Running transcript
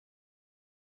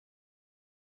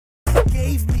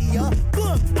gave me a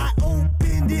book. I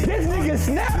opened it. This nigga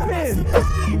snapping.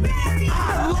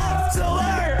 I love to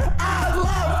learn. I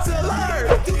love to learn.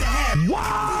 Do the Harry.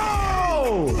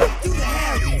 Wow. Do the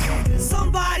Harry.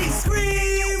 Somebody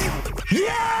scream.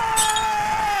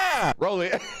 Yeah. Roll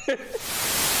it.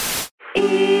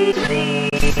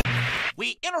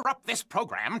 We interrupt this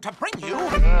program to bring you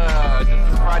This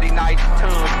is Friday Night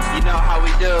Tunes. You know how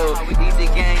we do. Easy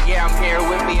gang, yeah, I'm here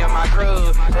with me and my crew.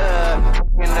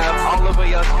 All over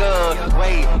your skull.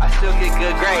 Wait, I still get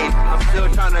good grades. I'm still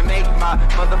trying to make my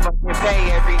motherfucking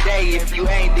pay every day. If you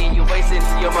ain't, then you wasting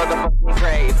your motherfucking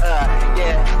grave.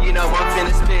 Yeah, you know I'm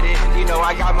finna spit it. You know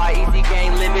I got my Easy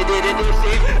Gang limited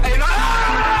edition. And oh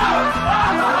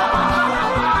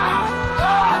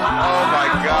my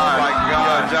God, my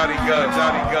God, Johnny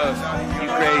Gus, you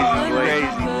crazy,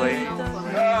 boy.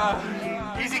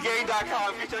 EasyGame.com,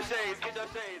 get your shades,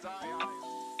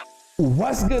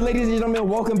 What's good, ladies and gentlemen?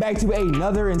 Welcome back to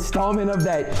another installment of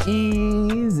that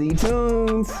Easy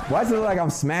Tunes. Why does it look like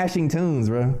I'm smashing tunes,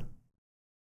 bro?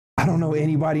 I don't know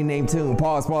anybody named Tune.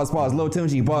 Pause. Low Tune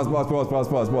G. Pause.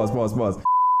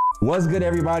 What's good,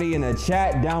 everybody in the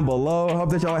chat down below?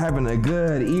 Hope that y'all are having a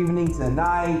good evening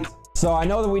tonight. So I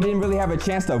know that we didn't really have a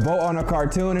chance to vote on a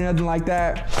cartoon or nothing like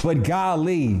that, but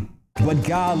golly,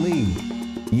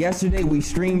 yesterday we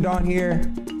streamed on here,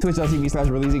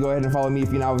 twitch.tv/Releezy. Go ahead and follow me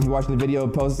if you're watching the video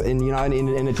post and you're not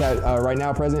in the chat right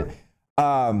now present.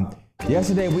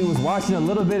 Yesterday we was watching a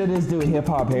little bit of this dude Hip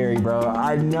Hop Harry, bro.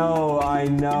 I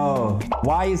know.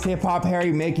 Why is Hip Hop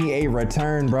Harry making a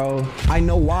return, bro? I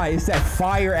know why. It's that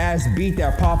fire ass beat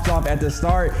that pops off at the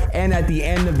start and at the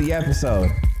end of the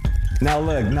episode. Now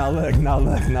look.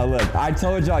 I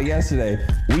told y'all yesterday,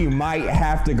 we might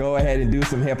have to go ahead and do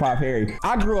some Hip Hop Harry.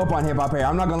 I grew up on Hip Hop Harry.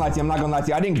 I'm not gonna lie to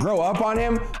you. I didn't grow up on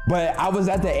him, but I was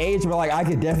at the age where like I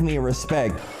could definitely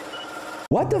respect.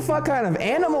 What the fuck kind of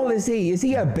animal is he? Is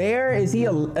he a bear? Is he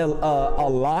a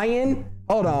lion?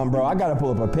 Hold on, bro. I gotta pull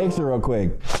up a picture real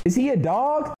quick. Is he a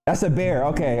dog? That's a bear.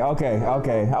 Okay.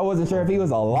 I wasn't sure if he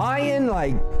was a lion,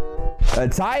 like a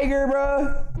tiger,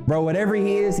 bro. Bro, whatever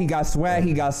he is, he got swag,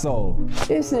 he got soul.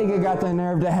 This nigga got the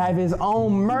nerve to have his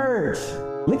own merch.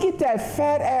 Look at that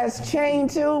fat ass chain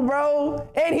too, bro.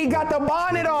 And he got the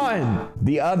bonnet on.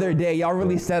 The other day, y'all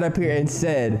really sat up here and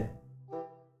said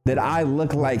that I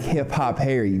look like Hip Hop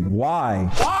Harry. Why?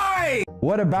 Why?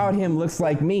 What about him looks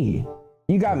like me?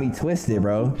 You got me twisted,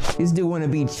 bro. This dude wanna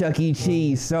be Chuck E.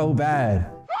 Cheese so bad.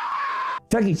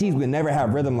 Chuck E. Cheese would never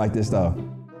have rhythm like this though.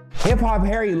 Hip Hop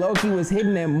Harry low-key was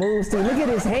hitting them moves too. Look at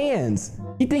his hands.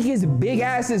 You think his big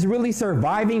ass is really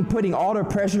surviving putting all the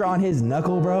pressure on his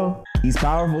knuckle, bro? He's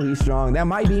powerful, he's strong. That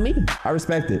might be me. I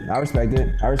respect it.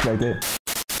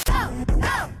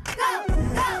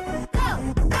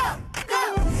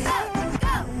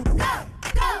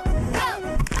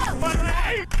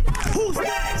 Who's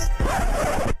next?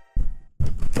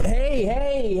 Hey,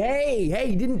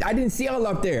 I didn't see y'all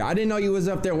up there. I didn't know you was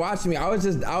up there watching me. I was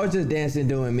just dancing,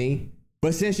 doing me.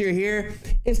 But since you're here,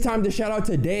 it's time to shout out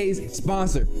today's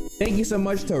sponsor. Thank you so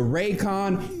much to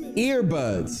Raycon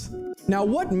Earbuds. Now,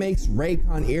 what makes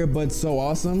Raycon Earbuds so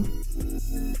awesome?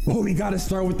 Well, we gotta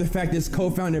start with the fact it's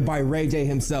co-founded by Ray J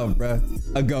himself, bruh.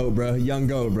 A GOAT, bruh, young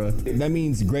GOAT, bruh. That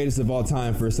means greatest of all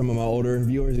time for some of my older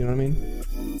viewers, you know what I mean?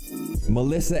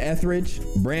 Melissa Etheridge,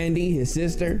 Brandy, his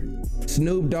sister,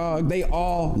 Snoop Dogg, they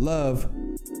all love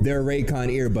their Raycon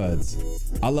earbuds.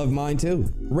 I love mine too.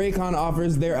 Raycon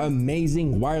offers their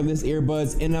amazing wireless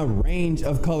earbuds in a range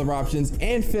of color options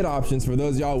and fit options for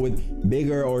those y'all with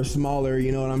bigger or smaller,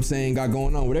 you know what I'm saying, got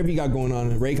going on. Whatever you got going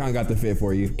on, Raycon got the fit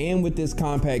for you. And with this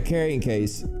compact carrying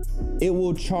case, it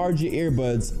will charge your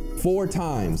earbuds 4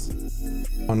 times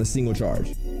on a single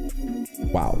charge.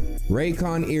 Wow.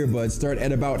 Raycon earbuds start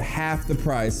at about half the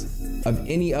price of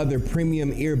any other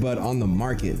premium earbud on the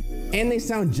market. And they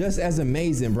sound just as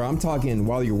amazing, bro. I'm talking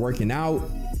while you're working out,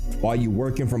 while you're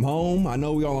working from home. I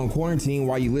know we all on quarantine,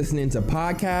 while you listening to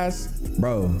podcasts.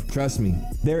 Bro, trust me.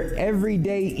 Their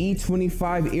everyday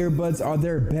E25 earbuds are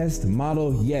their best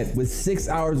model yet, with 6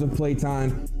 hours of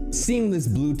playtime, seamless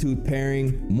Bluetooth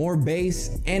pairing, more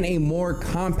bass, and a more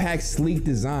compact, sleek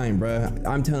design, bro.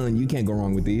 I'm telling you, you can't go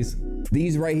wrong with these.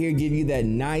 These right here give you that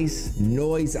nice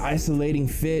noise isolating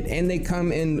fit, and they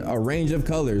come in a range of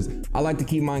colors. I like to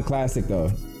keep mine classic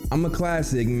though. I'm a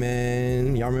classic,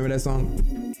 man. Y'all remember that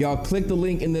song? Y'all click the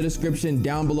link in the description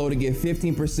down below to get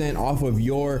 15% off of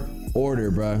your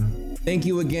order, bruh. Thank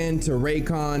you again to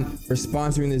Raycon for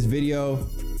sponsoring this video.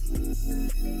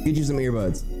 Get you some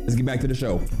earbuds. Let's get back to the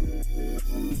show.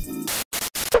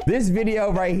 This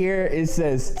video right here, it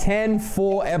says 10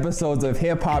 full episodes of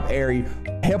Hip Hop Harry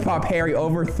Hip Hop Harry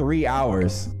over 3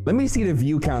 hours. Let me see the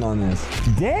view count on this.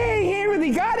 Dang, he ain't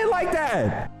really got it like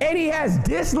that. And he has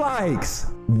dislikes.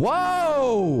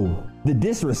 Whoa. The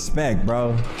disrespect,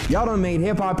 bro. Y'all done made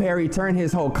Hip Hop Harry turn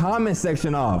his whole comment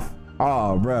section off.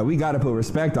 Oh, bro, we gotta put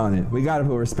respect on it. We gotta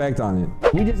put respect on it.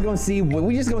 We just gonna see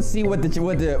what the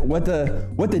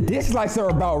dislikes are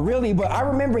about, really. But I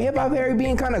remember Hip Hop Harry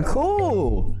being kind of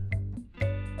cool.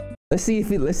 Let's see if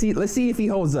he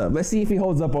holds up. Let's see if he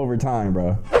holds up over time,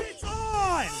 bro. It's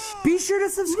on! Be sure to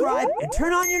subscribe and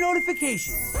turn on your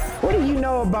notifications. What do you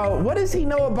know about? What does he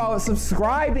know about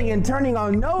subscribing and turning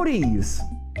on noties?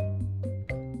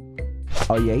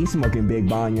 Oh yeah, he's smoking big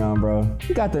banyan, bro.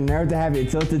 He got the nerve to have it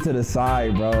tilted to the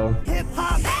side, bro. Hip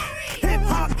hop, hip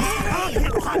hop, hip hop,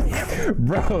 hip hop.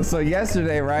 Bro, so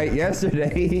yesterday, right?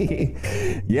 Yesterday,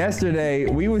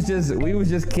 we was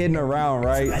just kidding around,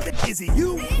 right? Is it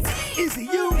you? Is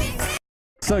it you?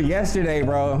 So yesterday,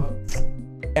 bro,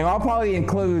 and I'll probably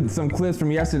include some clips from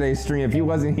yesterday's stream if you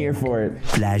wasn't here for it.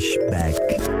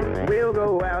 Flashback. We'll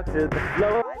go out to the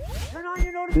floor. Turn on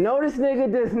your notifications. No, this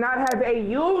nigga does not have a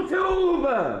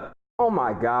YouTube. Oh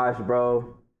my gosh,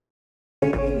 bro.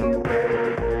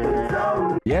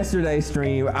 Yesterday's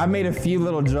stream, I made a few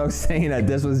little jokes saying that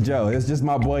this was Joe. It's just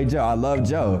my boy Joe. I love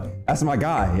Joe. That's my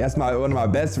guy. That's one of my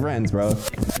best friends, bro.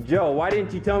 Joe, why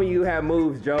didn't you tell me you had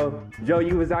moves, Joe? Joe,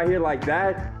 you was out here like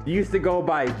that? You used to go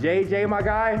by JJ, my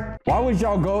guy? Why would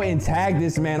y'all go and tag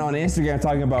this man on Instagram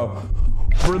talking about,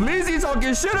 Berlizzi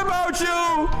talking shit about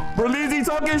you! Berlizzi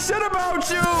talking shit about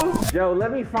you! Joe,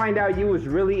 let me find out you was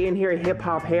really in here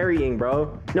hip-hop harrying,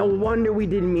 bro. No wonder we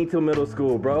didn't meet till middle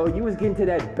school, bro. You was getting to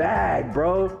that bag,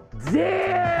 bro.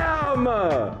 Damn!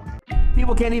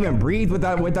 People can't even breathe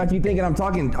without you thinking I'm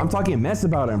talking mess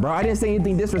about him, bro. I didn't say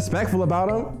anything disrespectful about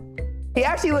him. He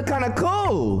actually looked kind of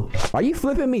cool. Are you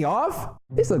flipping me off?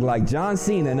 This look like John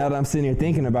Cena now that I'm sitting here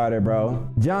thinking about it, bro.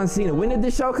 John Cena, when did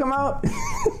this show come out?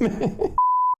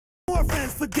 More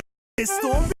fans for this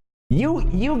story.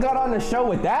 You got on the show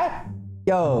with that?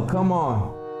 Yo, come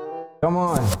on. Come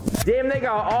on. Damn, they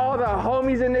got all the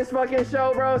homies in this fucking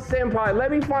show, bro. Senpai, let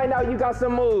me find out you got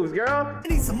some moves, girl. I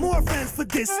need some more fans for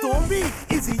this story.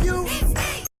 Is it you?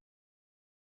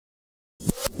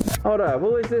 Hold up,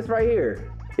 who is this right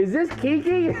here? Is this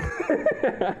Kiki?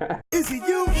 Is it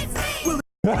you?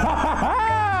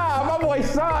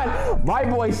 My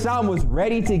boy Sean was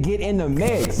ready to get in the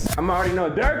mix. I'm already know.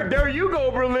 There you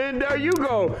go, Berlin. There you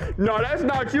go. No, that's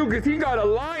not you, cause he got a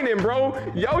line in, bro.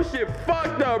 Yo, shit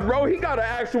fucked up, bro. He got an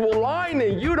actual line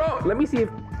in. You don't. Let me see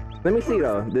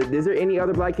though. Is there any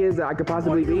other black kids that I could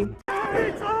possibly be?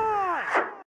 It's on!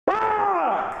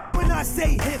 Fuck! When I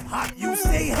say hip hop, you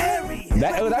say Harry.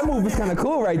 That move was kind of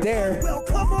cool right there. Well,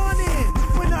 come on in.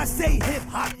 When I say hip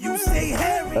hop, you say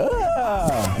Harry.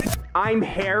 I'm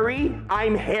Harry.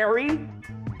 I'm Harry.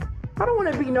 I don't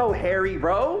want to be no Harry,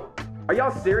 bro. Are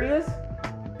y'all serious?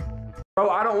 Bro,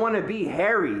 I don't want to be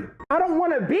Harry. I don't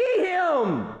want to be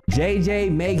him.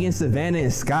 JJ, Megan, Savannah,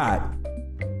 and Scott.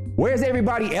 Where's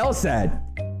everybody else at?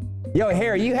 Yo,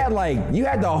 Harry, you had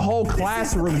the whole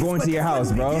classroom going to your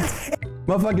house, bro.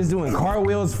 Motherfuckers doing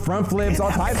cartwheels, front flips, all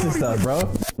types of stuff, bro.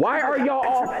 Why are y'all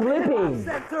all flipping?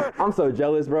 I'm so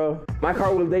jealous, bro. My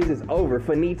cartwheel days is over.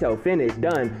 Finito, finished,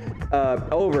 done.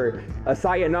 Over.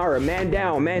 Sayonara, man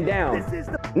down, man down.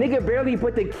 Nigga barely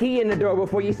put the key in the door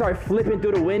before you start flipping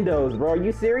through the windows, bro. Are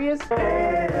you serious?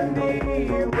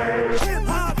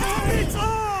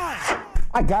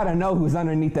 I gotta know who's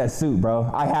underneath that suit, bro.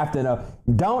 I have to know.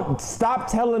 Don't stop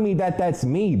telling me that that's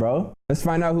me, bro. Let's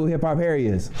find out who Hip Hop Harry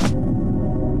is.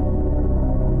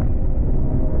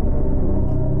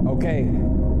 Okay.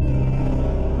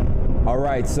 All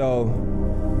right, so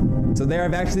there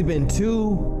have actually been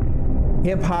 2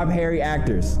 Hip Hop Harry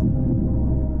actors.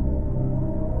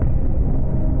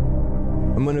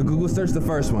 I'm gonna Google search the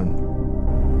first one.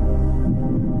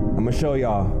 I'm gonna show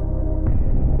y'all.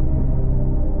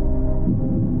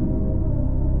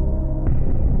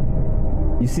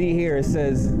 You see here, it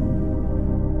says,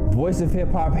 voice of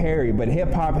Hip Hop Harry, but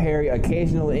Hip Hop Harry,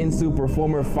 occasional in-suit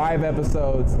performer, 5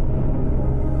 episodes,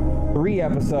 3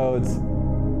 episodes,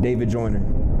 David Joyner.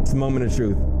 It's a moment of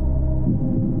truth.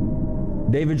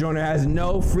 David Joyner has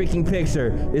no freaking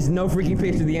picture. There's no freaking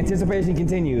picture. The anticipation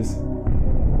continues.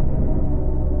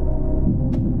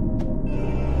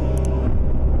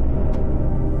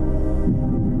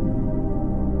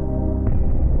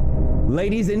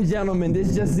 Ladies and gentlemen,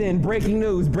 this just in. Breaking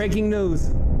news, breaking news.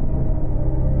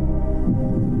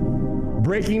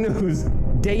 Breaking news.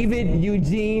 David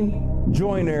Eugene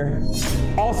Joyner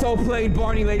also played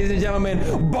Barney, ladies and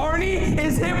gentlemen. Barney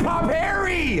is Hip Hop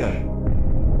Harry.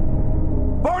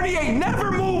 Barney Barney ain't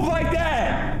never moved like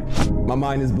that. My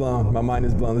mind is blown. My mind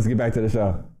is blown. Let's get back to the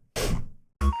show.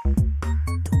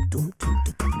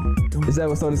 This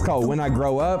episode is called When I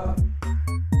Grow Up.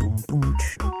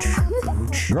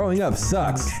 Growing up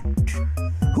sucks.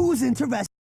 Who's interested?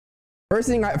 First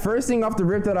thing off the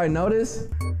rip that I noticed,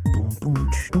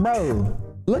 bro,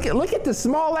 look at the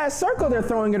small ass circle they're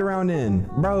throwing it around in.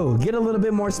 Bro, get a little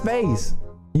bit more space.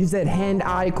 Use that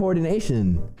hand-eye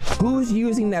coordination. Who's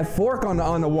using that fork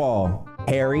on the wall?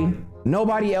 Harry.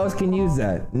 Nobody else can use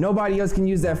that. Nobody else can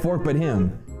use that fork but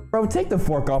him. Bro, take the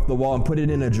fork off the wall and put it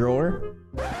in a drawer.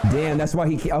 Damn, that's why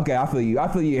he. Okay, I feel you. I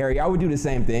feel you, Harry. I would do the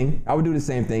same thing. I would do the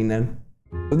same thing then.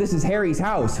 But this is Harry's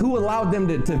house. Who allowed them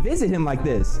to visit him like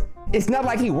this? It's not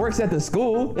like he works at the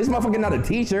school. This motherfucker not a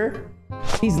teacher.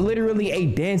 He's literally a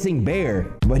dancing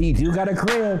bear. But he do got a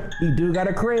crib. He do got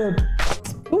a crib.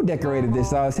 Who decorated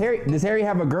this house? Harry? Does Harry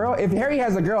have a girl? If Harry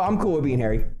has a girl, I'm cool with being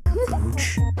Harry.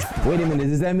 Wait a minute,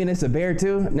 does that mean it's a bear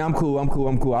too? No, I'm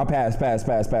cool. I'll pass.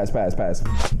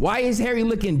 Why is Harry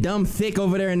looking dumb thick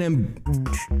over there and them?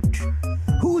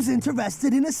 Who's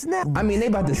interested in a snack? I mean, they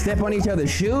about to step on each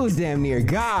other's shoes damn near.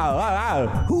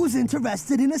 God. Who's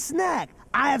interested in a snack?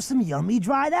 I have some yummy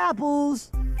dried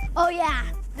apples. Oh yeah,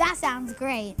 that sounds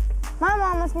great. My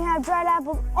mom lets me have dried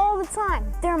apples all the time.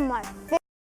 They're my favorite.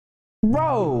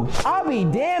 Bro, I'll be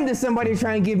damned if somebody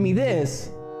try and give me this.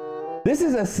 This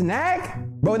is a snack?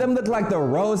 Bro, them look like the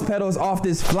rose petals off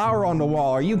this flower on the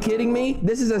wall. Are you kidding me?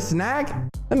 This is a snack?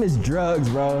 Them is drugs,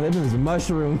 bro. Them is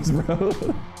mushrooms, bro.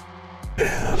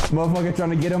 Motherfucker trying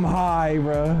to get them high,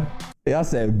 bro. Y'all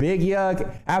said big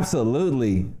yuck?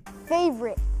 Absolutely.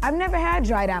 Favorite. I've never had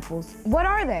dried apples. What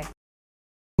are they?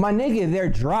 My nigga, they're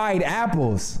dried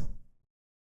apples.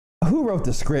 Who wrote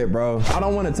the script, bro? I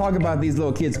don't want to talk about these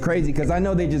little kids crazy because I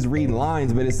know they just read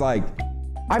lines, but it's like,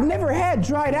 I've never had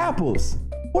dried apples.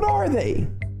 What are they?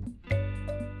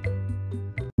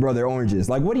 Bro, they're oranges.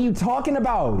 Like, what are you talking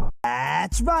about?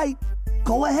 That's right.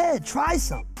 Go ahead, try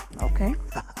some. Okay.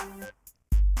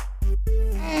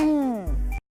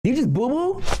 You just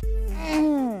boo-boo?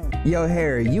 Yo,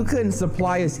 Harry, you couldn't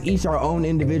supply us each our own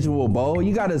individual bowl.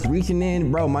 You got us reaching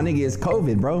in. Bro, my nigga, it's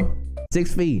COVID, bro.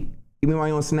 6 feet. Give me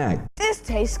my own snack. This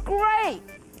tastes great.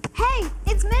 Hey,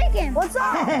 it's Megan. What's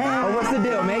up? Oh, what's the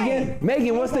deal, Megan?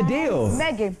 Megan, what's the deal?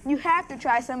 Megan, you have to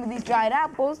try some of these dried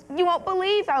apples. You won't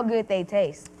believe how good they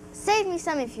taste. Save me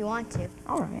some if you want to.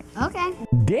 All right. Okay.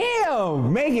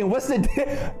 Damn, Megan, what's the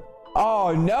deal?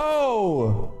 Oh,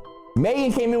 no.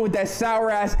 Megan came in with that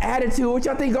sour ass attitude. What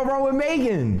y'all think go wrong with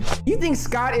Megan? You think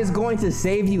Scott is going to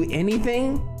save you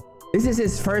anything? This is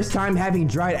his first time having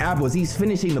dried apples. He's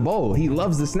finishing the bowl. He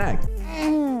loves the snack.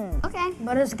 Okay,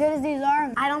 but as good as these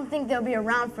are, I don't think they'll be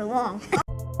around for long.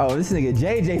 Oh, this nigga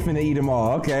JJ finna eat them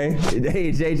all. Okay.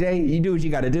 Hey, JJ, you do what you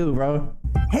gotta do, bro.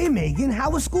 Hey, Megan, how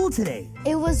was school today?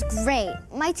 It was great.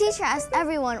 My teacher asked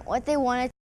everyone what they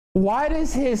wanted. Why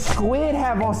does his squid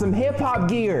have on some hip hop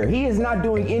gear? He is not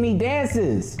doing any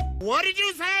dances. What did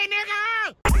you say,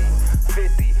 nigga?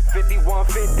 50, 51,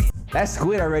 50. That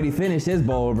squid already finished his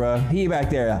bowl, bro. He back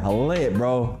there lit,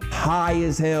 bro. High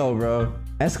as hell, bro.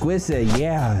 That squid said,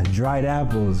 yeah, dried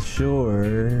apples,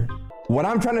 sure. What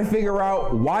I'm trying to figure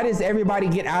out, why does everybody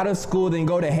get out of school then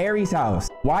go to Harry's house?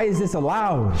 Why is this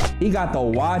allowed? He got the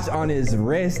watch on his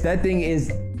wrist. That thing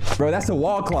is, bro, that's a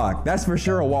wall clock. That's for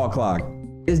sure a wall clock.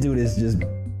 This dude is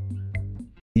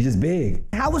he's just big.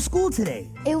 How was school today?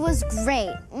 It was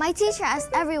great. My teacher asked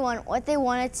everyone what they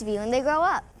wanted to be when they grow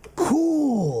up.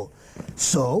 Cool.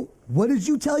 So, what did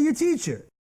you tell your teacher?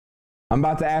 I'm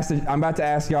about to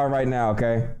ask y'all right now,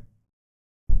 okay?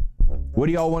 What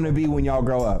do y'all want to be when y'all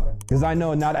grow up? Because I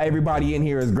know not everybody in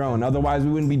here is grown. Otherwise,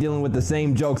 we wouldn't be dealing with the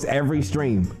same jokes every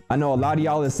stream. I know a lot of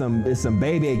y'all is some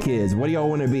baby kids. What do y'all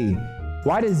want to be?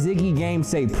 Why does Ziggy Game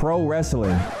say pro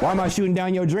wrestler? Why am I shooting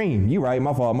down your dream? You right,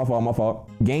 my fault.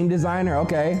 Game designer,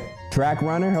 okay. Track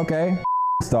runner, okay.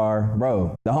 Star,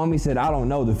 bro. The homie said, I don't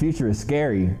know, the future is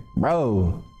scary.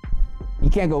 Bro, you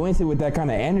can't go into it with that kind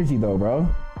of energy though, bro.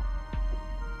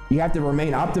 You have to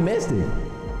remain optimistic.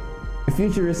 The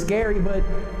future is scary, but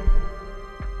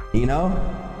you know,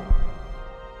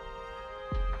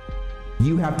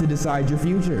 you have to decide your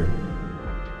future.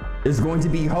 There's going to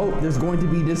be hope, there's going to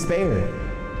be despair,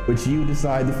 but you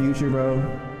decide the future, bro.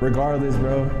 Regardless,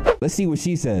 bro. Let's see what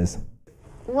she says.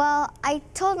 Well, I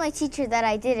told my teacher that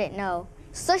I didn't know.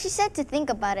 So she said to think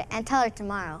about it and tell her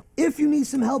tomorrow. If you need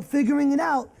some help figuring it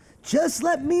out, just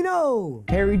let me know.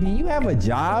 Harry, do you have a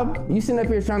job? You sitting up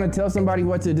here trying to tell somebody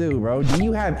what to do, bro. Do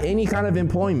you have any kind of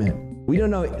employment? We don't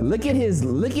know. Look at his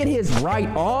right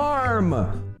arm.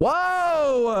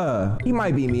 Whoa! He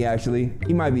might be me, actually.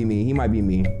 He might be me.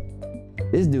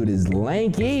 This dude is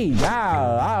lanky.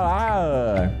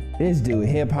 Wow. This dude,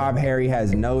 Hip Hop Harry,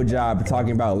 has no job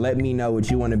talking about let me know what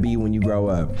you want to be when you grow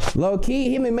up. Low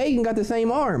key, him and Megan got the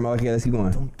same arm. Okay, let's keep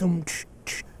going.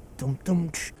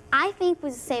 I think we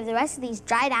should save the rest of these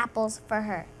dried apples for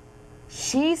her.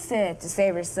 She said to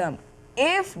save her some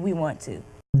if we want to.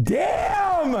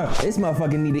 Damn! This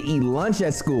motherfucker need to eat lunch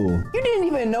at school. You didn't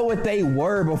even know what they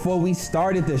were before we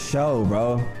started the show,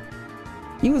 bro.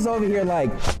 You was over here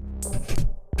like,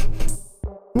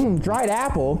 dried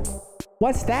apple?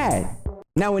 What's that?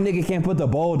 Now a nigga can't put the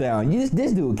bowl down. This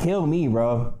dude kill me,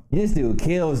 bro. This dude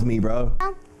kills me, bro.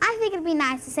 I think it'd be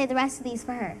nice to save the rest of these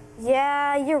for her.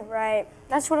 Yeah, you're right.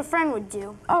 That's what a friend would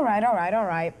do. All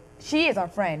right. She is our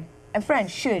friend, and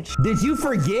friends should Did you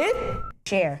forget?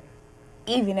 share,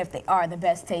 even if they are the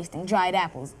best tasting dried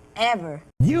apples ever.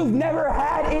 You've never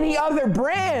had any other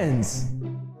brands.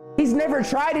 He's never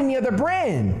tried any other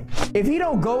brand. If he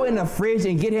don't go in the fridge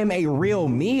and get him a real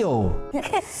meal.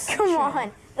 Come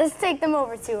on, let's take them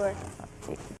over to her.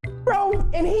 Bro,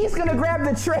 and he's gonna grab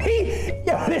the tray.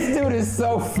 Yo, this dude is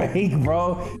so fake,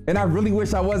 bro. And I really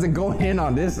wish I wasn't going in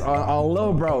on this, on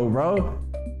Lil Bro.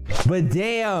 But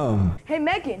damn. Hey,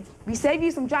 Megan, we saved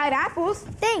you some dried apples.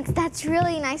 Thanks, that's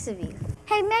really nice of you.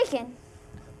 Hey, Megan,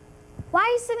 why are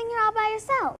you sitting here all by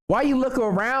yourself? Why you look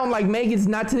around like Megan's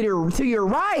not to your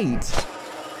right?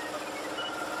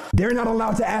 They're not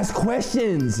allowed to ask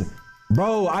questions.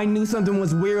 Bro, I knew something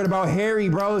was weird about Harry,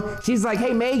 bro. She's like,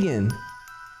 hey, Megan.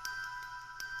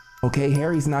 Okay,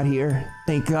 Harry's not here.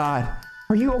 Thank God.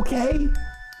 Are you okay?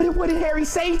 What did Harry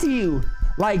say to you?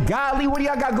 Like, godly, what do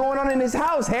y'all got going on in this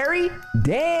house, Harry?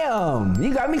 Damn,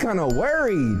 you got me kind of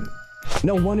worried.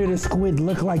 No wonder the squid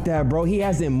look like that, bro. He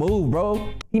hasn't moved,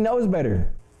 bro. He knows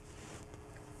better.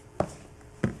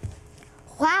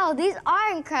 Wow, these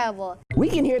are incredible. We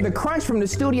can hear the crunch from the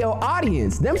studio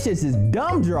audience. Them shits is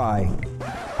dumb dry.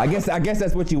 I guess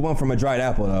that's what you want from a dried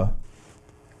apple, though.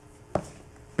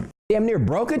 Damn near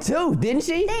broke it too, didn't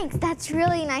she? Thanks, that's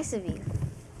really nice of you.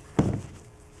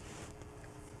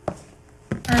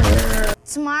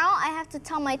 Tomorrow, I have to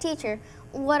tell my teacher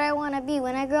what I want to be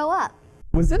when I grow up.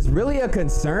 Was this really a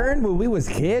concern when we was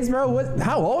kids, bro?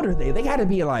 How old are they? They gotta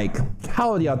be like,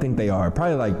 how old do y'all think they are?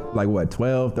 Probably like what,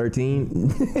 12,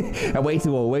 13? Way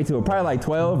too old. Probably like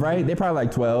 12, right? They're probably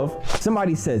like 12.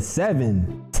 Somebody said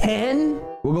 7. 10?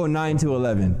 We'll go 9 to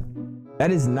 11.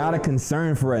 That is not a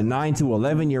concern for a 9 to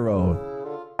 11-year-old.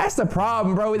 That's the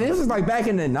problem, bro. This was like back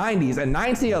in the 90s. A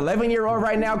 9 to 11-year-old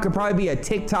right now could probably be a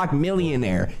TikTok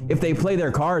millionaire if they play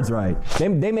their cards right.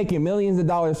 They making millions of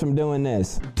dollars from doing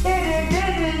this.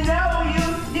 Didn't know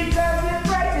you because your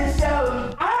precious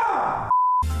shows.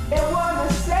 It wanna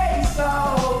say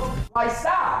so. Like,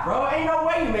 stop, bro. Ain't no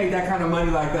way you made that kind of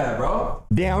money like that, bro.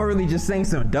 Damn, I really just sang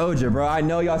some Doja, bro. I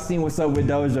know y'all seen what's up with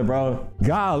Doja, bro.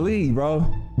 Golly, bro.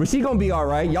 But she gonna be all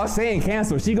right. Y'all saying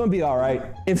cancel, she gonna be all right.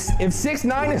 If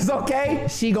 6ix9ine is okay,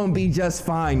 she gonna be just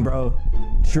fine, bro.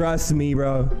 Trust me,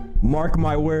 bro. Mark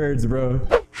my words, bro.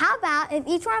 How about if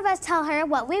each one of us tell her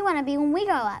what we want to be when we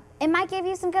grow up? It might give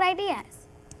you some good ideas.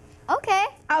 Okay.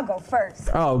 I'll go first.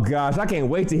 Oh gosh, I can't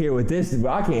wait to hear what this is,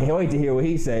 bro. I can't wait to hear what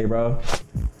he say, bro.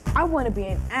 I want to be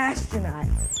an astronaut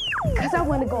because I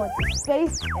want to go into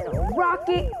space in a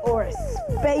rocket or a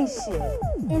spaceship.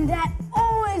 And Dad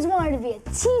always wanted to be a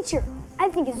teacher. I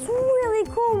think it's really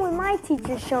cool when my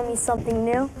teachers show me something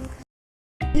new.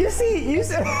 You see,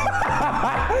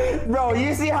 bro,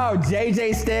 you see how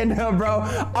JJ stand up, bro?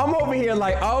 I'm over here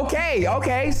like,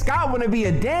 okay, Scott wanna be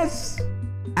a dance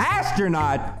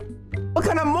astronaut. What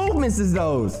kind of movements is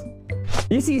those?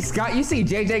 You see Scott, you see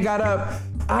JJ got up.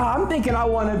 I'm thinking I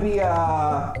wanna be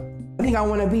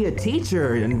a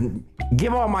teacher and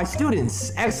give all my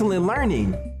students excellent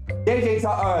learning.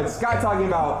 Scott talking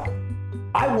about,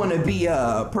 I wanna be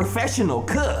a professional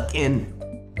cook and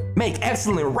make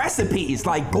excellent recipes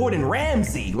like Gordon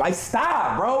Ramsay. Like,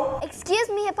 stop, bro. Excuse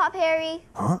me, Hip Hop Harry.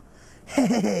 Huh?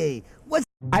 Hey, what's...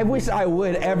 I wish I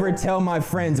would ever tell my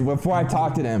friends before I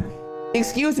talk to them.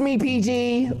 Excuse me,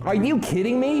 PG. Are you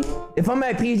kidding me? If I'm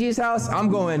at PG's house, I'm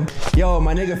going, yo,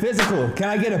 my nigga Physical, can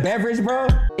I get a beverage, bro?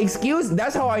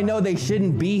 That's how I know they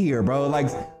shouldn't be here, bro. Like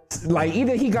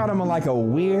either he got him on like a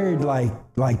weird like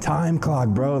time clock,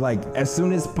 bro. Like as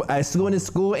soon as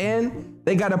school ends,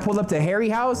 they gotta pull up to Harry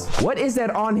house. What is that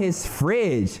on his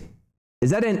fridge? Is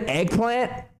that an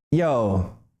eggplant?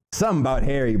 Yo, something about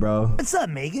Harry, bro. What's up,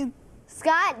 Megan?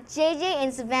 Scott, JJ,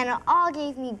 and Savannah all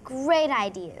gave me great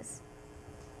ideas.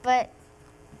 But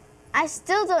I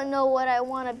still don't know what I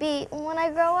want to be when I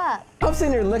grow up. I'm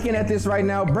sitting here looking at this right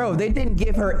now, bro. They didn't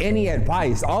give her any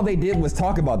advice. All they did was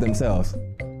talk about themselves.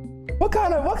 What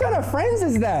kind of friends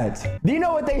is that? Do you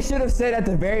know what they should have said at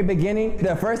the very beginning?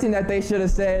 The first thing that they should have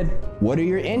said, what are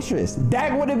your interests?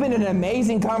 That would have been an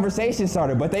amazing conversation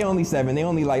starter, but they only 7. They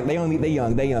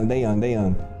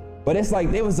young. But it's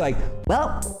like, it was like,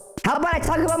 Well, how about I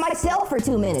talk about myself for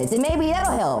 2 minutes and maybe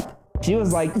that'll help? she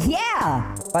was like,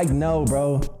 Yeah. like, no,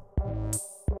 bro.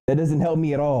 That doesn't help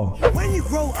me at all. When you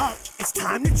grow up, it's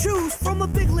time to choose from a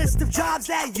big list of jobs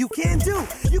that you can do.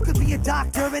 You could be a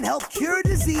doctor and help cure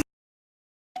disease.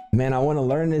 Man, I want to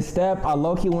learn this step. I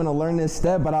low-key want to learn this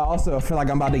step, but I also feel like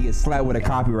I'm about to get slapped with a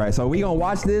copyright. So we gonna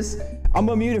watch this. I'm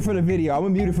gonna mute it for the video.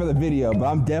 But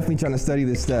I'm definitely trying to study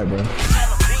this step, bro.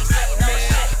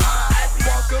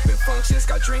 Up in functions,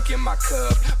 got drink in my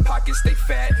cup. Pockets stay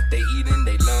fat, they eating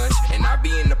they lunch. And I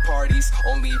be in the parties,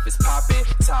 only if it's popping.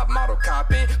 Top model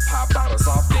copping, pop bottles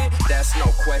often. That's no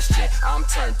question, I'm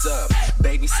turned up.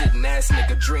 Babysitting ass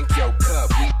nigga, drink your cup.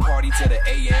 We party to the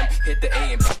AM, hit the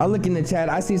AM. I look in the chat,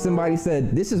 I see somebody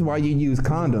said, this is why you use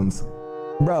condoms.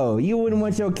 Bro, you wouldn't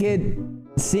want your kid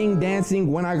sing, dancing,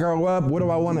 when I grow up, what do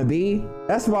I want to be?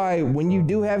 That's why when you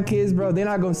do have kids, bro, they're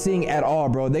not gonna sing at all,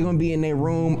 bro. They're gonna be in their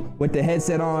room with the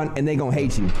headset on and they gonna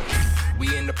hate you.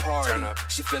 We in the party,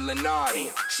 she feeling naughty,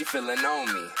 she feeling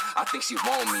on me. I think she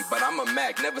want me, but I'm a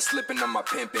Mac, never slipping on my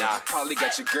pimpin'. Probably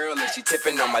got your girl and she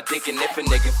tipping on my dick. And if a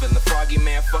nigga feeling froggy,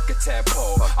 man, fuck a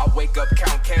tadpole. I wake up,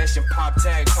 count cash and pop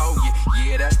tags, oh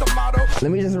yeah, that's the motto.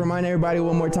 Let me just remind everybody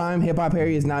one more time, Hip Hop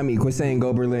Harry is not me. Quit saying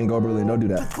go Berlin, don't do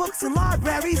that. Books and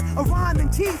libraries, a rhyme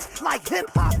and teach like Hip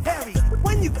Hop Harry.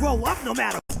 When you grow up, no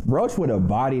matter Roach would have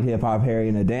bodied Hip Hop Harry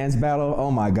in a dance battle.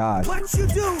 Oh my God. what you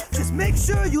do, just make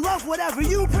sure you love whatever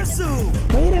you pursue.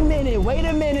 Wait a minute.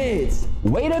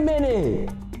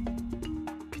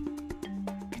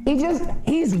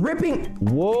 He's ripping.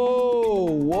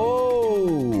 Whoa.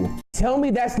 Tell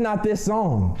me that's not this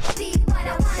song. He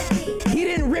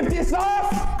didn't rip this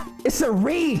off. It's a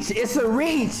reach.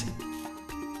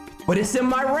 But it's in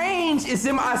my range.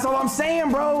 That's all I'm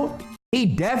saying, bro. He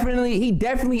definitely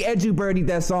edu-birdied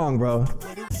that song, bro.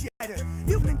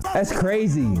 That's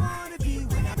crazy.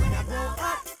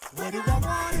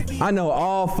 I know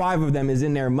all 5 of them is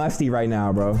in there musty right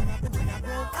now, bro.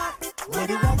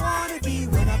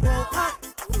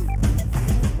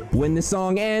 When the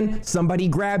song ends, somebody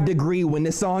grab degree. When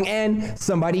the song ends,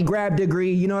 somebody grab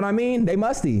degree. You know what I mean? They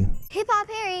musty. Hip Hop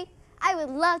Harry, I would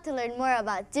love to learn more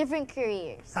about different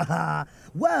careers.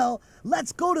 Well,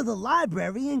 let's go to the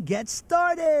library and get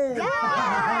started.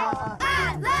 Yeah!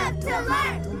 I love to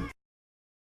learn!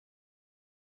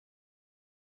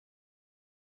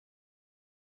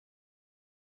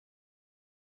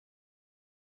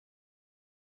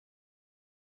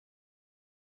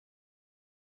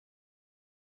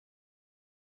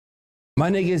 My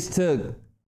niggas took.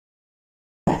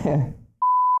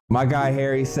 My guy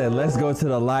Harry said, let's go to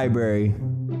the library.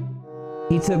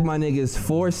 He took my niggas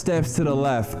 4 steps to the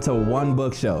left to 1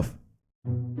 bookshelf.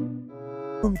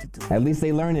 At least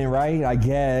they learning, right? I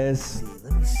guess.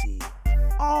 Let me see.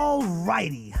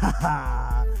 Alrighty.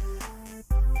 Haha.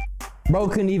 Bro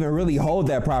couldn't even really hold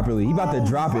that properly. He about to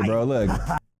drop it, bro. Look.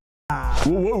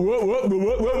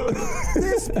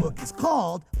 This book is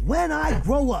called When I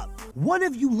Grow Up. One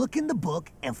of you look in the book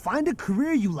and find a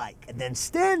career you like, and then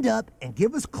stand up and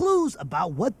give us clues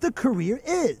about what the career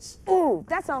is. Ooh,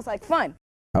 that sounds like fun.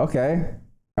 Okay.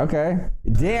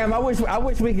 Damn, I wish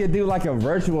we could do like a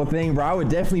virtual thing, bro. I would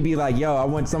definitely be like, yo, I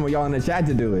want some of y'all in the chat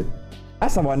to do it.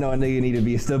 That's how I know a nigga need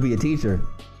to still be a teacher.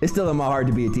 It's still in my heart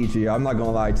to be a teacher, y'all. I'm not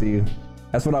gonna lie to you.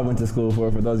 That's what I went to school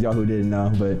for those of y'all who didn't know,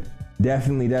 but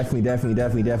definitely. This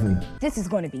is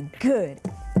going to be good.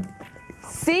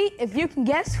 See if you can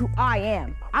guess who I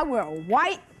am. I wear a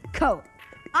white coat.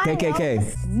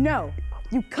 KKK. No,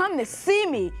 you come to see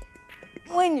me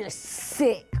when you're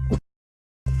sick.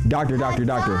 Doctor.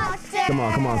 Come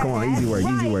on. Easy work.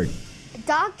 A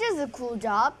doctor's a cool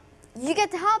job. You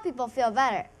get to help people feel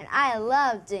better, and I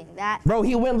love doing that. Bro,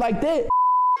 he went like this.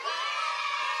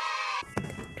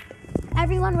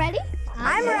 Everyone ready?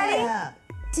 I'm ready.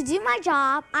 To do my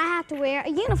job, I have to wear a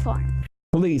uniform.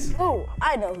 Police. Ooh,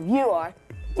 I know who you are.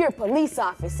 You're a police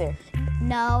officer.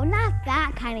 No, not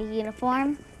that kind of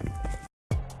uniform.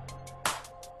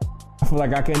 I feel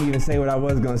like I couldn't even say what I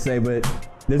was gonna say, but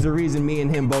there's a reason me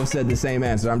and him both said the same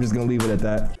answer. I'm just gonna leave it at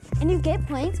that. And you get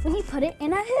points when you put it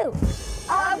in a hoop.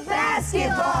 A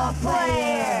basketball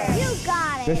player. You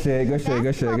got it. Good shit.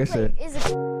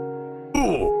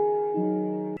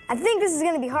 I think this is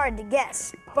gonna be hard to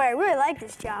guess, but I really like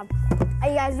this job. Are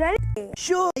you guys ready?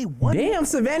 Sure. Damn,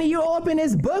 Savannah, you all up in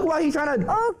his book while he's trying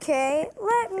to. Okay,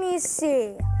 let me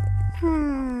see.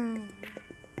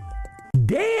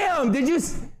 Damn,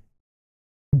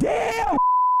 Damn!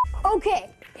 Okay,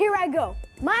 here I go.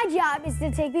 My job is to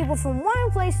take people from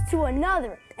one place to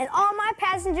another, and all my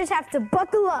passengers have to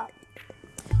buckle up.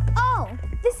 Oh,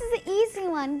 this is the easy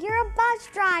one. You're a bus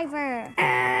driver.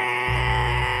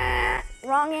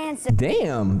 Wrong answer.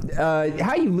 Damn.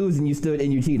 How you losing? You stood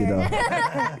and you cheated though.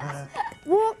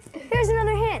 Well, here's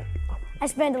another hint. I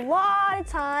spend a lot of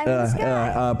time in the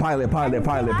sky. Pilot. Fly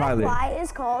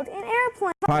is called an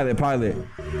airplane. Pilot.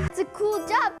 It's a cool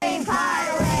job, being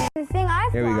pilot. The thing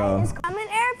I There we fly go. is I'm an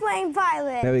airplane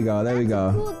pilot. There we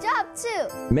go. Cool job too.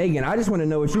 Megan, I just want to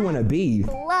know what you want to be.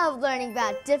 Love learning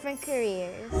about different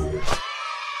careers.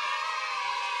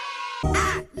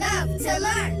 I love to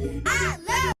learn. I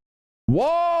love.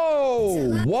 Whoa!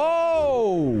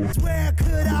 Where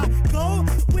could I go?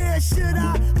 Where should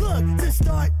I look to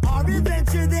start our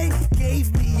adventure? They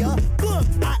gave me a book.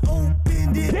 I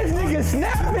opened it. This nigga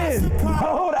snapping!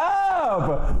 Hold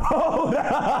up!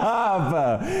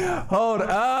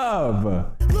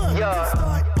 Look to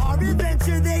start our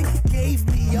adventure. They gave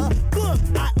me a book.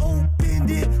 I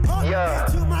opened it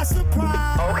up. To my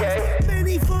surprise. Okay.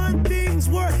 Many fun things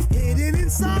were hidden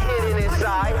inside.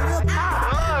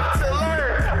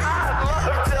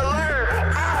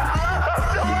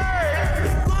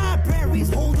 Libraries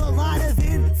hold a lot of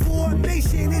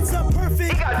information. It's a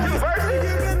perfect place for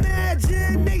your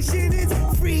imagination. It's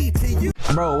free to you.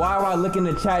 Bro, why do I look in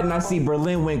the chat and I see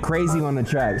Berlin went crazy on the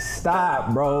track?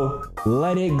 Stop, bro.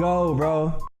 Let it go,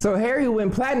 bro. So Harry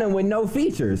went platinum with no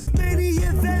features. Many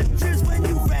adventures when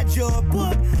you read your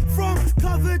book. From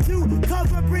cover to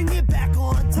cover, bring it back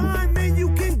on time and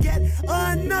you can get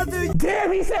another.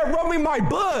 Damn, he said run me my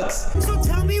books. So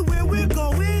tell me where we're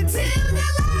going. To the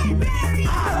library.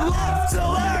 I love to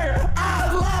learn.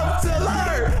 I love to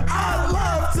learn. I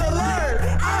love to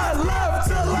learn. I love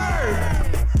to learn.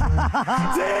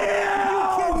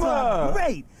 Damn! Kids are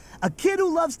great. A kid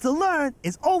who loves to learn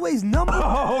is always number.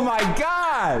 Oh my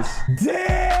gosh!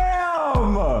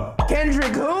 Damn!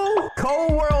 Kendrick who?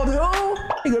 Cold World who?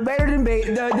 Nigga better than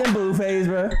Blueface,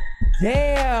 bro.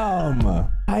 Damn!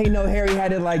 I didn't know Harry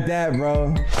had it like that,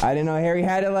 bro.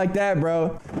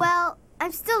 Well,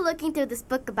 I'm still looking through this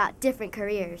book about different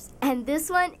careers, and this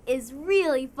one is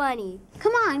really funny.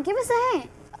 Come on, give us a hint.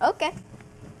 Okay.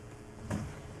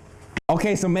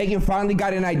 Okay, so Megan finally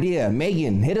got an idea.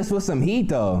 Megan, hit us with some heat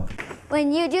though.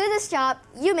 When you do this job,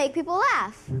 you make people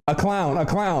laugh. A clown.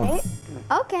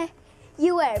 Okay.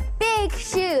 You wear big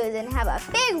shoes and have a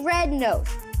big red nose.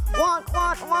 Wonk,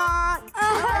 wonk, wonk.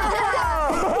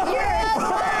 You're a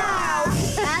clown.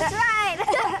 That's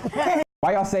right.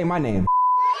 Why y'all say my name?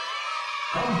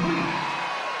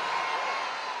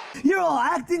 You're all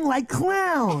acting like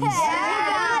clowns.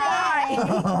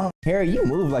 Harry, you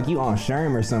move like you on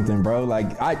Sherm or something, bro.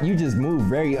 Like, you just move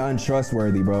very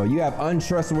untrustworthy, bro. You have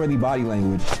untrustworthy body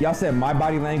language. Y'all said my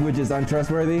body language is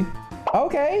untrustworthy?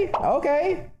 Okay.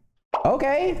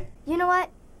 You know what?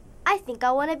 I think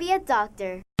I want to be a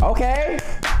doctor. Okay.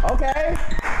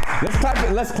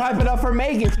 Let's clap it up for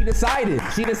Megan. She decided.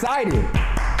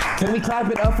 Can we clap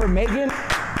it up for Megan?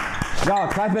 Y'all,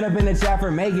 clap it up in the chat for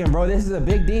Megan, bro. This is a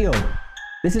big deal.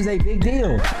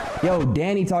 Yo,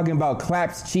 Danny talking about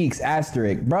claps cheeks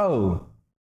asterisk. Bro,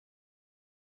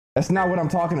 that's not what I'm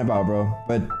talking about, bro.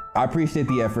 But I appreciate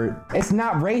the effort. It's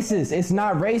not racist.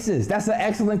 That's an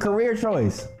excellent career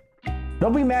choice.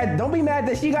 Don't be mad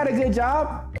that she got a good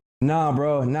job. Nah,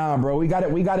 bro. We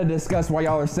gotta discuss why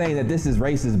y'all are saying that this is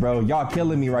racist, bro. Y'all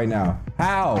killing me right now.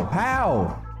 How?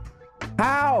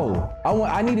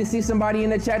 I need to see somebody in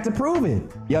the chat to prove it.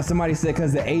 Yo, somebody said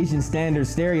because the Asian standard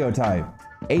stereotype.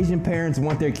 Asian parents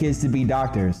want their kids to be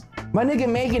doctors. My nigga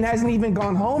Megan hasn't even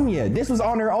gone home yet. This was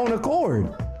on her own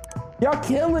accord. Y'all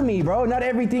killing me, bro. Not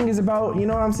everything is about, you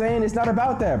know what I'm saying? It's not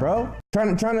about that, bro.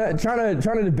 Trying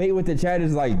to debate with the chat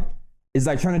is like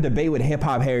trying to debate with Hip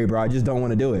Hop Harry, bro. I just don't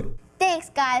want to do it. Thanks,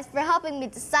 guys, for helping me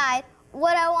decide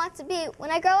what I want to be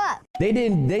when I grow up. They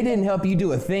didn't help you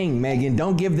do a thing, Megan.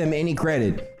 Don't give them any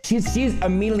credit. She's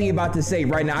immediately about to say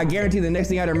right now, I guarantee the next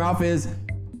thing out of her mouth is,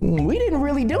 we didn't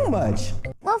really do much.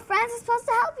 Well, friends are supposed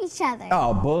to help each other.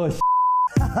 Oh, bullshit.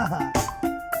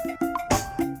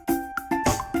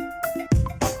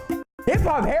 Hip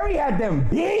Hop Harry had them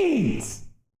beats,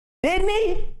 didn't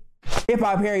he? Hip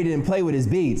Hop Harry didn't play with his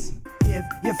beats. If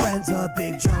your friend's a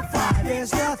big drunk fly,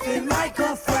 there's nothing like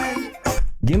a friend.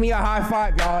 Give me a high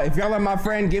five, y'all. If y'all are my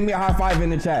friend, give me a high five in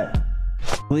the chat.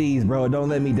 Please, bro, don't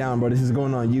let me down, bro. This is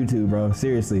going on YouTube, bro.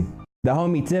 Seriously. The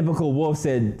homie Typical Wolf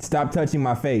said, stop touching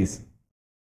my face.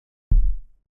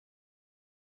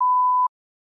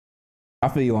 I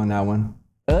feel you on that one.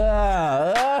 Okay.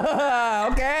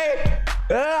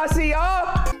 I see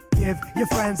y'all. Give your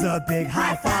friends a big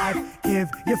high five. Give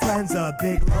your friends a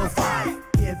big low five.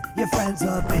 Give your friends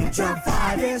a big jump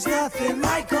five. There's nothing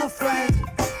like a friend.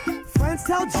 Friends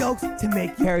tell jokes to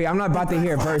make you. Harry, I'm not about to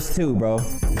hear verse 2, bro.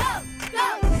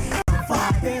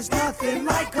 There's nothing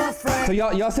like a friend. So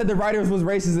y'all said the writers was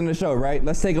racist in the show, right?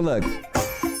 Let's take a look.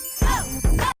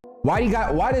 Why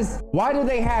do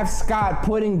they have Scott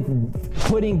putting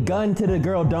gun to the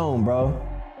girl dome, bro?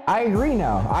 I agree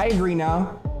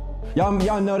now.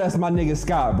 Y'all know that's my nigga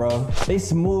Scott, bro. They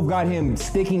smooth got him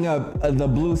sticking up the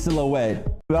blue silhouette.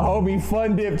 The homie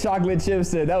Fun Dip Chocolate Chip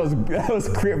said that was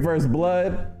Crip vs.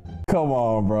 Blood. Come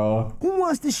on, bro. Who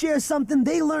wants to share something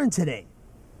they learned today?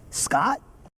 Scott?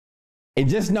 And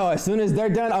just know, as soon as they're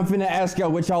done, I'm finna ask y'all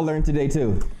what y'all learned today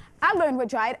too. I learned what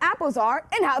dried apples are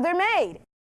and how they're made.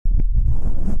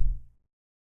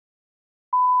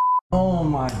 Oh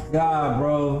my God,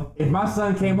 bro. If my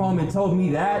son came home and told me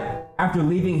that after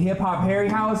leaving Hip Hop Harry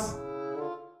house,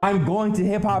 I'm going to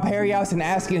Hip Hop Harry house and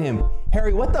asking him,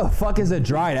 Harry, what the fuck is a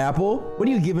dried apple? What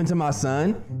are you giving to my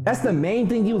son? That's the main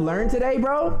thing you learned today,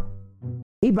 bro?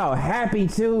 He about happy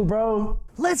too, bro.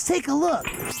 Let's take a look.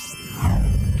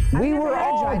 We were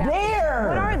all there.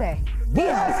 What are they? He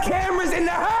has cameras in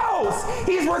the house.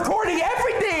 He's recording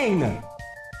everything.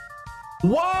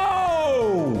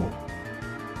 Whoa.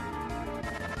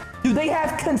 Do they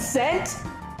have consent?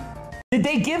 Did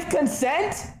they give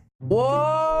consent?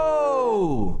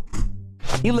 Whoa.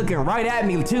 He looking right at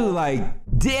me too, like,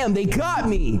 damn, they caught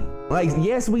me. Like,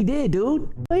 yes, we did,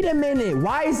 dude. Wait a minute.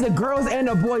 Why is the girls and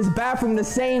the boys' bathroom the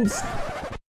same?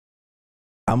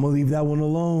 I'm gonna leave that one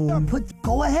alone.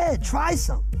 Go ahead, try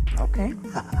some. Okay.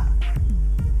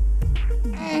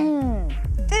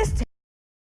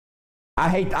 I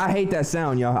hate that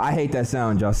sound, y'all. I hate that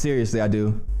sound, y'all. Seriously, I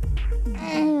do.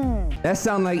 That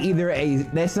sound like either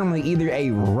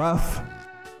a rough,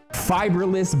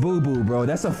 fiberless boo-boo, bro.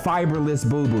 That's a fiberless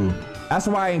boo-boo. That's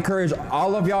why I encourage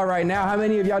all of y'all right now. How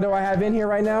many of y'all do I have in here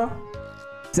right now?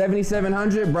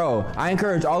 7,700, bro. I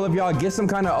encourage all of y'all, get some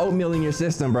kind of oatmeal in your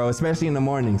system, bro, especially in the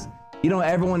mornings. You don't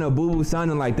ever want a boo-boo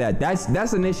sounding like that. That's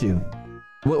an issue.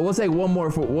 We'll take one more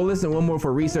we'll listen one more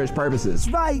for research purposes.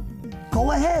 That's right.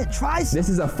 Go ahead, try some. This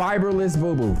is a fiberless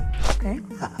boo-boo. Okay.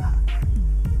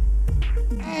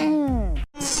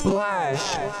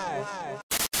 Splash.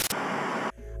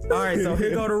 All right, so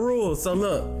here go the rules. So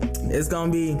look, it's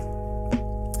gonna be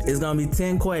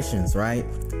 10 questions, right?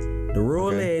 The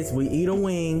rule is we eat a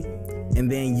wing,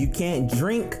 and then you can't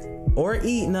drink or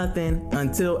eat nothing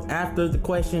until after the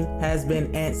question has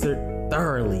been answered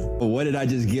thoroughly. What did I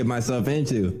just get myself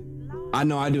into? I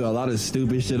know I do a lot of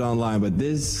stupid shit online, but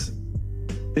this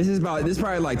is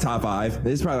probably like top 5.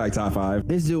 This is probably like top 5.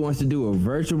 This dude wants to do a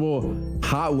virtual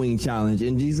hot wing challenge,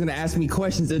 and he's gonna ask me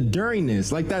questions during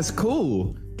this. Like, that's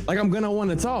cool. Like, I'm gonna want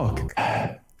to talk.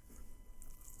 I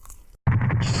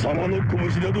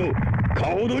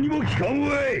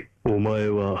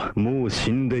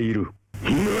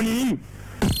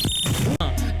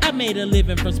made a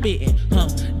living from spitting,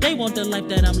 They want the life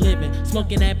that I'm living.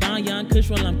 Smoking that Banyan Kush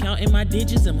while I'm counting my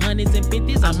digits, some hundreds and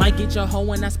fifties. I might get your hoe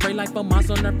when I spray like a moss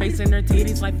on her face and her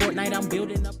titties. Like Fortnite, I'm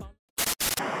building up.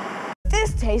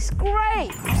 This tastes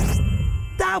great.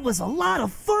 That was a lot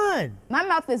of fun. My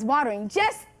mouth is watering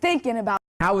just thinking about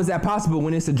How is that possible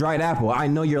when it's a dried apple? I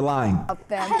know you're lying.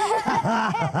 them.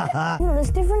 There's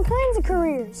different kinds of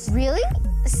careers. Really?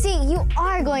 See, you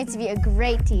are going to be a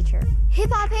great teacher.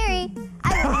 Hip Hop Harry,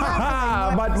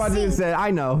 I would love to My dude said, I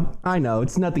know,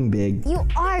 it's nothing big. You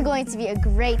are going to be a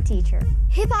great teacher.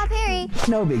 Hip Hop Harry.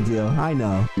 No big deal, I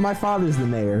know. My father's the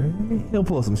mayor. He'll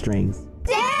pull some strings.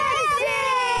 Dancing!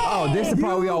 Oh, this is the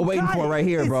part we all waiting for right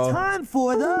here, bro. It's time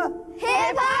for the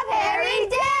Hip Hop Harry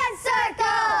Dance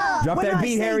Circle! Drop that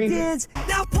beat, Harry. Dance,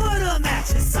 now put them at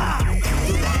your side.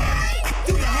 Do the Harry,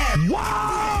 do the Harry.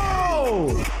 Wow!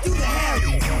 Do the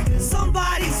Harry.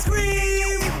 Somebody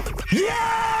scream. Yeah!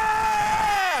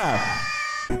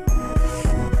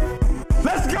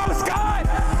 Let's go, Scott!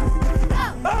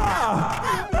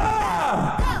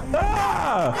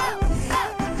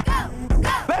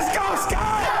 Let's go,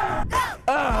 Scott!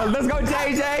 Let's go,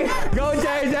 JJ! Go,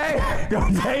 JJ! Go,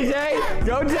 JJ!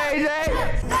 Go, JJ!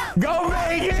 Go,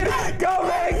 Megan! Go,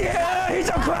 Megan! He's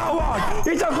your clown walk!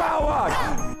 He's your clown walk!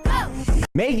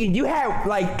 Megan, you have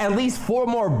like at least 4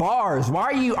 more bars.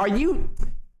 Why are you?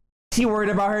 She worried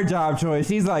about her job choice.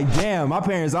 She's like, damn, my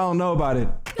parents, I don't know about it.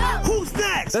 Who's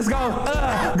next? Let's go.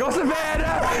 Go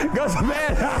Savannah. Go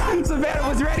Savannah. Savannah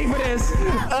was ready for this.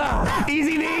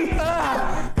 Easy knee.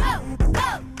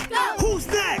 Who's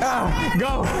next?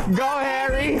 Go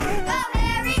Harry. Go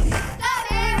Harry! Go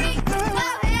Harry! Go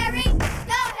Harry!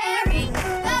 Go Harry!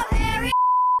 Go Harry!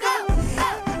 Go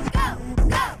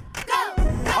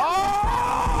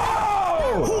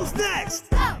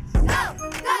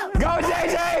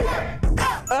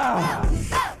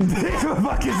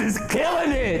motherfuckers is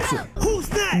killing it. Who's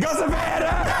next? Go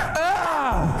Savannah.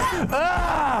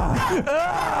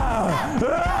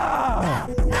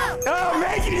 Oh,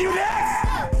 making you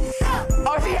next.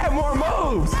 Oh, she had more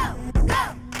moves.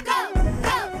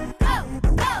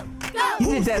 You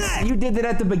did that. You did it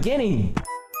at the beginning.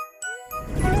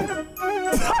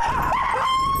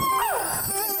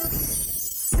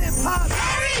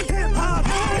 Hip hop,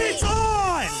 it's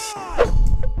on!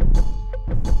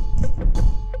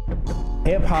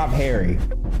 Hip Hop Harry.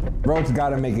 Roach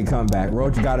gotta make a comeback.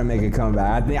 Roach gotta make a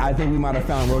comeback. I think we might have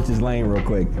found Roach's lane real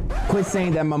quick. Quit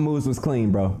saying that my moves was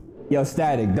clean, bro. Yo,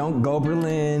 Static, don't go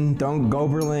Berlin. Don't go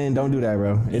Berlin. Don't do that,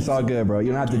 bro. It's all good, bro.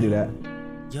 You don't have to do that.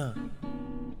 Yeah.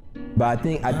 But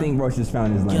I think Roach just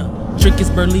found his lane. Yeah. Trick is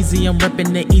Berleezy, I'm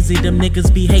reppin' the easy. Them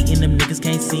niggas be hating, them niggas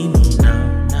can't see me. No.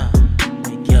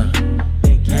 Yeah.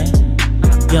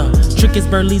 Yeah. Trick is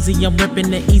Berleezy, I'm reppin'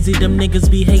 the easy. Them niggas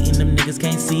be hating, them niggas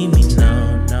can't see me.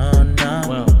 No.